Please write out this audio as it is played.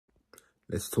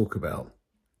let's talk about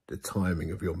the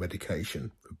timing of your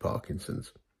medication for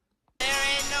Parkinson's.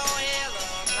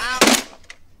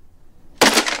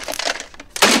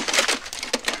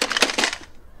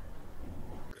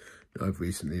 I've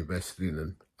recently invested in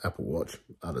an Apple Watch.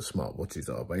 Other smartwatches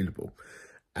are available.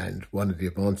 And one of the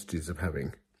advantages of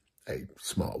having a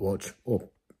smartwatch, or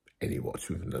any watch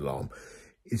with an alarm,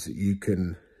 is that you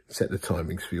can set the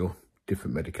timings for your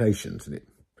different medications, and it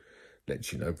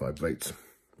lets you know, vibrates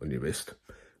on your wrist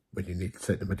when you need to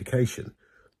take the medication.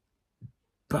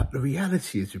 But the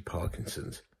reality is with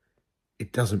Parkinson's,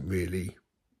 it doesn't really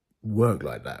work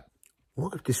like that.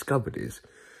 What I've discovered is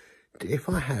that if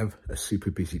I have a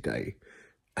super busy day,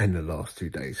 and the last 2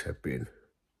 days have been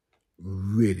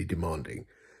really demanding,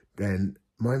 then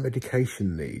my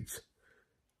medication needs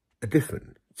are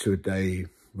different to a day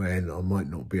when I might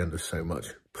not be under so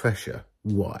much pressure.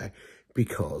 Why?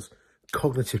 Because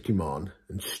cognitive demand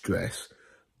and stress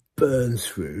burns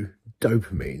through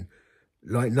dopamine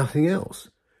like nothing else.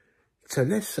 So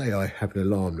let's say I have an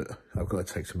alarm that I've got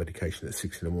to take some medication at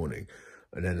 6 in the morning,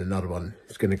 and then another one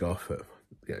is going to go off at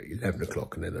 11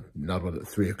 o'clock, and then another one at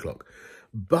 3 o'clock.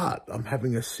 But I'm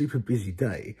having a super busy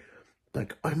day.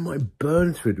 Like, I might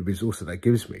burn through the resource that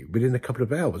gives me within a couple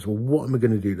of hours. Well, what am I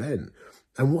going to do then?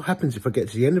 And what happens if I get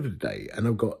to the end of the day and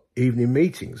I've got evening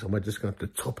meetings? Am I just going to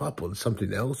have to top up on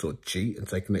something else or cheat and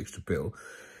take an extra pill?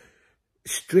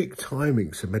 Strict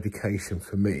timings of medication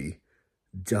for me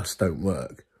just don't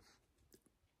work.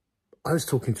 I was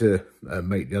talking to a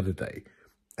mate the other day,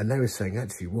 and they were saying,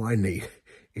 actually, what I need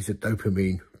is a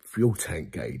dopamine fuel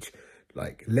tank gauge.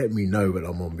 Like, let me know when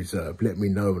I'm on reserve. Let me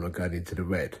know when I'm going into the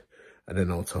red, and then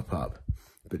I'll top up.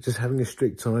 But just having a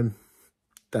strict time,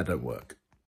 that don't work.